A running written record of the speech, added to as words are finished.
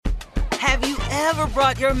Have you ever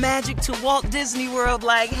brought your magic to Walt Disney World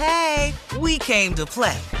like, hey, we came to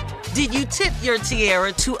play? Did you tip your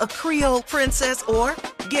tiara to a Creole princess or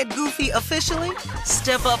get goofy officially?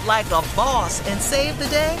 Step up like a boss and save the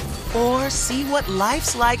day? Or see what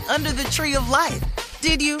life's like under the tree of life?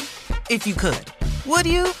 Did you? If you could. Would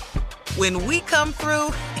you? When we come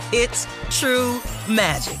through, it's true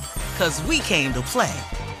magic. 'Cause we came to play.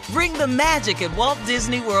 Bring the magic at Walt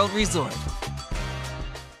Disney World Resort.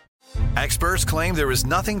 Experts claim there is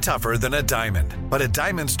nothing tougher than a diamond. But at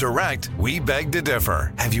Diamonds Direct, we beg to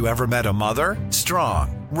differ. Have you ever met a mother?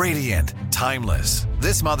 Strong, radiant, timeless.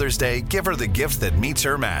 This Mother's Day, give her the gift that meets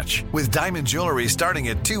her match. With diamond jewelry starting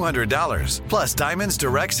at $200. Plus Diamonds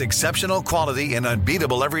Direct's exceptional quality and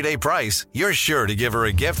unbeatable everyday price, you're sure to give her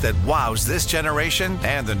a gift that wows this generation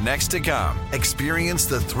and the next to come. Experience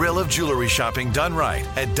the thrill of jewelry shopping done right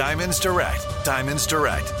at Diamonds Direct. Diamonds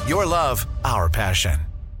Direct. Your love, our passion.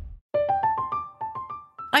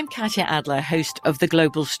 I'm Katya Adler, host of The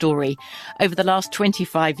Global Story. Over the last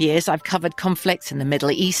 25 years, I've covered conflicts in the Middle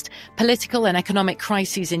East, political and economic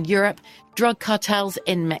crises in Europe, drug cartels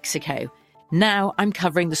in Mexico. Now I'm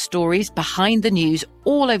covering the stories behind the news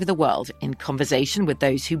all over the world in conversation with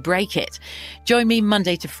those who break it. Join me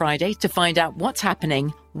Monday to Friday to find out what's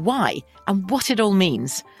happening, why, and what it all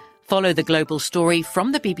means. Follow The Global Story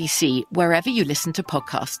from the BBC wherever you listen to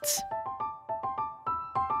podcasts.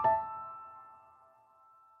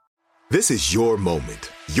 This is your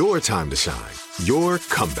moment, your time to shine, your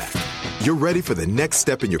comeback. You're ready for the next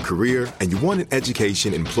step in your career, and you want an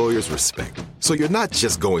education employers respect. So you're not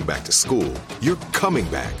just going back to school, you're coming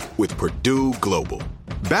back with Purdue Global.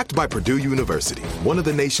 Backed by Purdue University, one of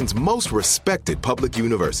the nation's most respected public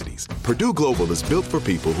universities, Purdue Global is built for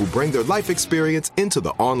people who bring their life experience into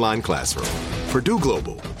the online classroom. Purdue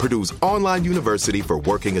Global, Purdue's online university for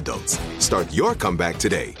working adults. Start your comeback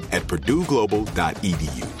today at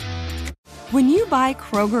purdueglobal.edu. When you buy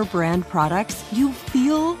Kroger brand products, you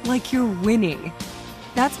feel like you're winning.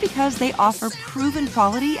 That's because they offer proven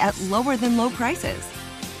quality at lower than low prices.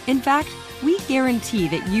 In fact, we guarantee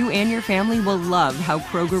that you and your family will love how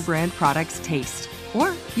Kroger brand products taste,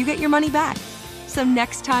 or you get your money back. So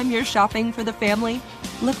next time you're shopping for the family,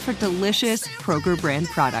 look for delicious Kroger brand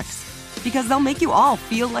products, because they'll make you all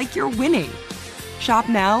feel like you're winning. Shop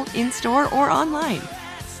now, in-store, or online.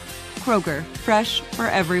 Kroger, fresh for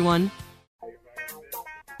everyone.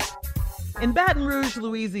 In Baton Rouge,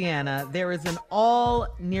 Louisiana, there is an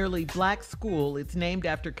all-nearly black school. It's named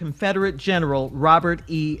after Confederate General Robert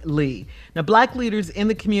E. Lee. Now, black leaders in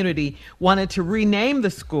the community wanted to rename the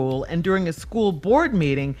school, and during a school board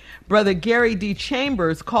meeting, Brother Gary D.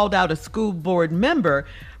 Chambers called out a school board member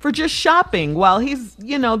for just shopping while he's,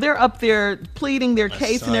 they're up there pleading their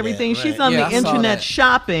case and everything. That, right. She's on the internet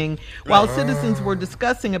shopping while citizens were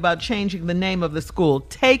discussing about changing the name of the school.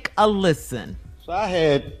 Take a listen. So I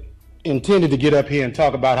had intended to get up here and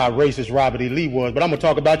talk about how racist Robert E. Lee was, but I'm gonna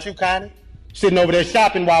talk about you, Connie, sitting over there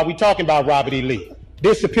shopping while we talking about Robert E. Lee.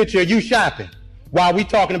 This is a picture of you shopping while we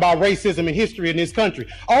talking about racism and history in this country.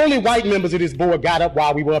 Only white members of this board got up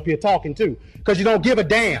while we were up here talking too, because you don't give a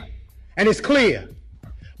damn, and it's clear.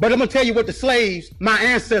 But I'm gonna tell you what the slaves, my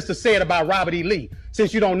ancestors, said about Robert E. Lee,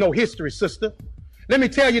 since you don't know history, sister. Let me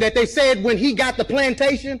tell you that they said when he got the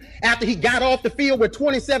plantation, after he got off the field where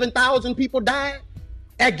 27,000 people died,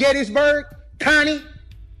 at Gettysburg, Connie,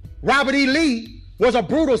 Robert E. Lee was a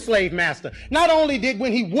brutal slave master. Not only did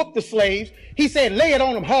when he whooped the slaves, he said, lay it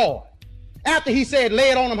on them hard. After he said,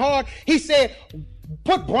 lay it on them hard, he said,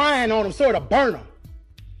 put brine on them so it'll burn them.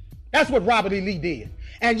 That's what Robert E. Lee did.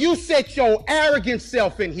 And you set your arrogant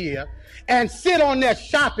self in here and sit on there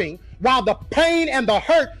shopping while the pain and the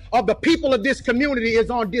hurt of the people of this community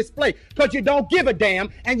is on display, because you don't give a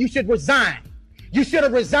damn and you should resign. You should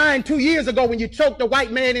have resigned 2 years ago when you choked a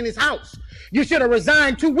white man in his house. You should have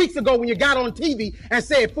resigned 2 weeks ago when you got on TV and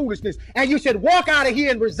said foolishness. And you should walk out of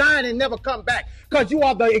here and resign and never come back, because you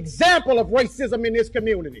are the example of racism in this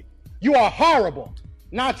community. You are horrible.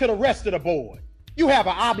 Now to the rest of the board. You have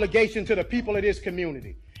an obligation to the people of this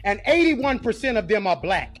community. And 81% of them are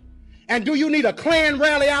black. And do you need a Klan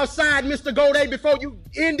rally outside, Mr. Goday, before you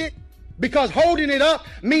end it? Because holding it up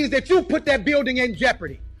means that you put that building in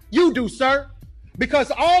jeopardy. You do, sir.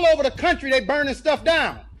 Because all over the country, they burning stuff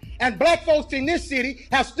down. And black folks in this city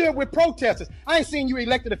have stood with protesters. I ain't seen you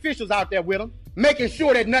elected officials out there with them, making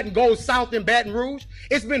sure that nothing goes south in Baton Rouge.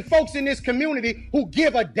 It's been folks in this community who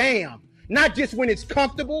give a damn, not just when it's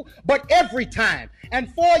comfortable, but every time.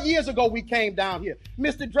 And 4 years ago, we came down here.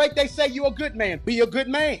 Mr. Drake, they say you're a good man. Be a good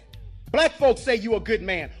man. Black folks say you're a good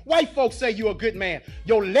man. White folks say you're a good man.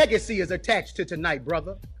 Your legacy is attached to tonight,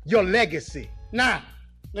 brother. Your legacy. Now,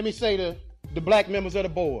 let me say to the black members of the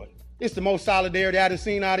board, it's the most solidarity I done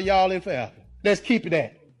seen out of y'all in forever. Let's keep it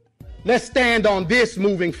that. Let's stand on this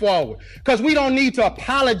moving forward. Because we don't need to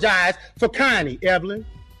apologize for Connie, Evelyn.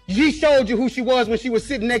 She showed you who she was when she was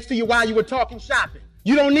sitting next to you while you were talking shopping.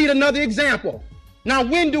 You don't need another example. Now,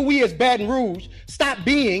 when do we as Baton Rouge stop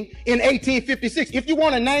being in 1856? If you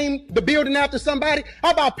want to name the building after somebody,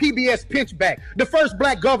 how about PBS Pinchback, the first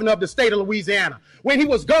black governor of the state of Louisiana, when he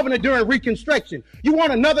was governor during Reconstruction? You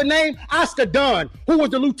want another name? Oscar Dunn, who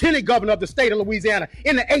was the lieutenant governor of the state of Louisiana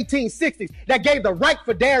in the 1860s, that gave the right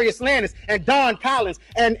for Darius Landis and Don Collins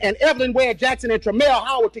and Evelyn Ware Jackson and Tremell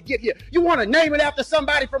Howard to get here. You want to name it after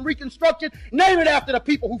somebody from Reconstruction? Name it after the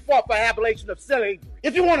people who fought for abolition of slavery.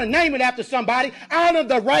 If you want to name it after somebody, honor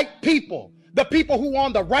the right people, the people who are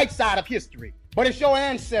on the right side of history. But it's your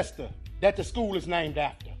ancestor that the school is named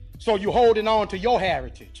after. So you're holding on to your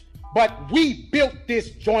heritage. But we built this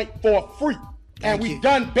joint for free. And we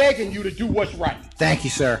done begging you to do what's right. Thank you,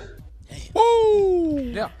 sir. Woo!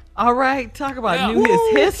 Yeah. All right, talk about his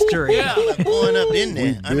history. Yeah, like going up in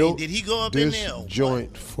there. I mean, did he go up in there? This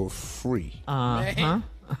joint for free. Uh-huh.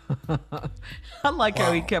 I like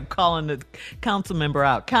how he kept calling the council member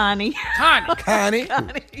out. Connie. Connie.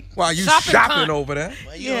 While you shopping over there.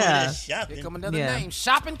 Well, you over there shopping. Here come another name.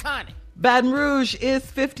 Shopping Connie. Baton Rouge is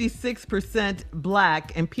 56%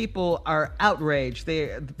 black, and people are outraged.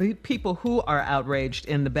 The people who are outraged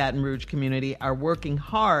in the Baton Rouge community are working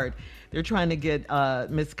hard. They're trying to get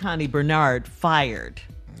Miss Connie Bernard fired.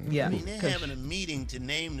 Yeah, I mean, they're having a meeting to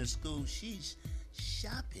name the school. She's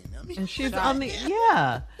shopping. I mean, and she's on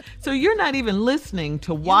the So you're not even listening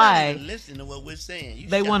to why. You're not even listening to what we're saying.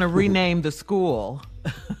 They want to rename the school.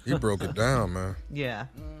 He broke it down, man. Yeah.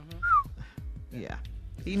 Yeah.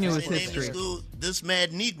 He knew his history. Name the school This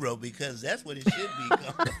Mad Negro, because that's what it should be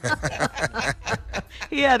called.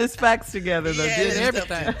 He had his facts together, though, didn't he?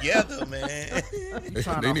 Everything together, man.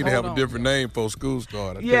 They need to have a different name before school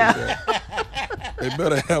starts. Yeah. They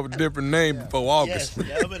better have a different name before August.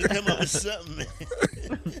 Yes, y'all better come up with something.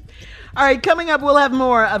 All right, coming up, we'll have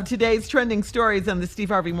more of today's trending stories on the Steve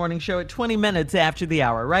Harvey Morning Show at 20 minutes after the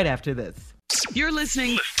hour, right after this. You're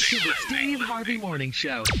listening to the Steve Harvey Morning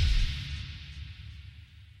Show.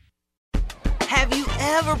 Have you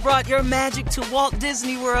ever brought your magic to Walt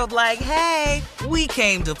Disney World like, hey, we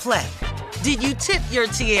came to play? Did you tip your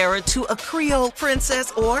tiara to a Creole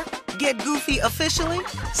princess or get goofy officially?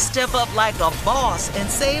 Step up like a boss and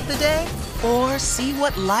save the day? Or see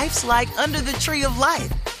what life's like under the tree of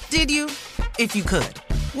life? Did you? If you could.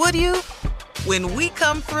 Would you? When we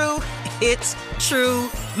come through, it's true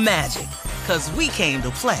magic. 'Cause we came to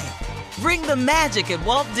play. Bring the magic at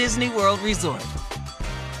Walt Disney World Resort.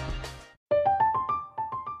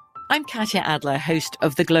 I'm Katya Adler, host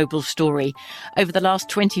of The Global Story. Over the last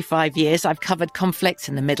 25 years, I've covered conflicts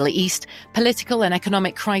in the Middle East, political and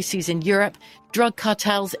economic crises in Europe, drug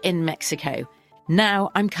cartels in Mexico. Now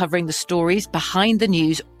I'm covering the stories behind the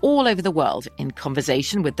news all over the world in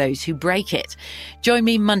conversation with those who break it. Join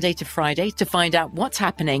me Monday to Friday to find out what's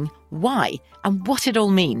happening, why, and what it all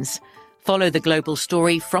means. Follow The Global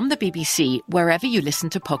Story from the BBC wherever you listen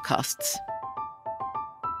to podcasts.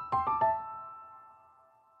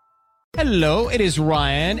 Hello, it is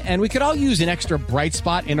Ryan, and we could all use an extra bright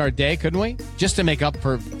spot in our day, couldn't we? Just to make up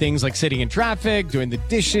for things like sitting in traffic, doing the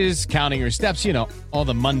dishes, counting your steps, you know, all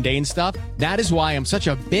the mundane stuff. That is why I'm such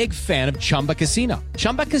a big fan of Chumba Casino.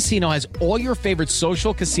 Chumba Casino has all your favorite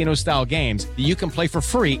social casino-style games that you can play for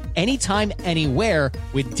free anytime, anywhere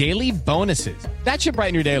with daily bonuses. That should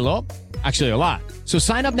brighten your day a little. Actually, a lot. So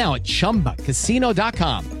sign up now at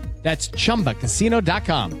ChumbaCasino.com. That's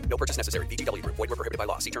ChumbaCasino.com. No purchase necessary. VGW Group. Void where prohibited by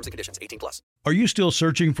law. See terms and conditions. 18+. Are you still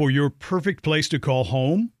searching for your perfect place to call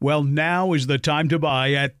home? Well, now is the time to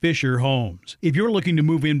buy at Fisher Homes. If you're looking to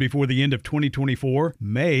move in before the end of 2024,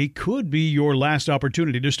 May could be your last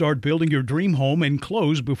opportunity to start building your dream home and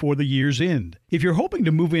close before the year's end. If you're hoping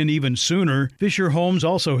to move in even sooner, Fisher Homes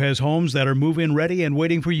also has homes that are move-in ready and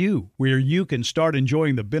waiting for you, where you can start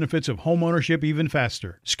enjoying the benefits of homeownership even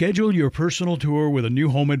faster. Schedule your personal tour with a new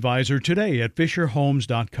home advisor today at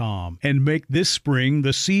FisherHomes.com and make this spring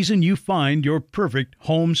the season you find your perfect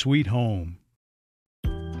home sweet home.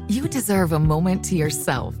 You deserve a moment to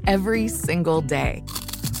yourself every single day.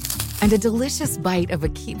 And a delicious bite of a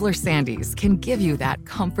Keebler Sandies can give you that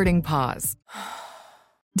comforting pause.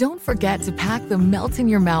 Don't forget to pack the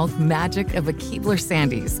melt-in-your-mouth magic of a Keebler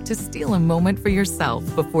Sandies to steal a moment for yourself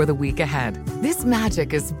before the week ahead. This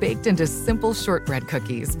magic is baked into simple shortbread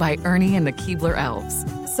cookies by Ernie and the Keebler Elves.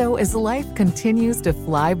 So as life continues to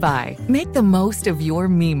fly by, make the most of your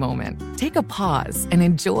me moment. Take a pause and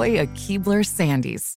enjoy a Keebler Sandies.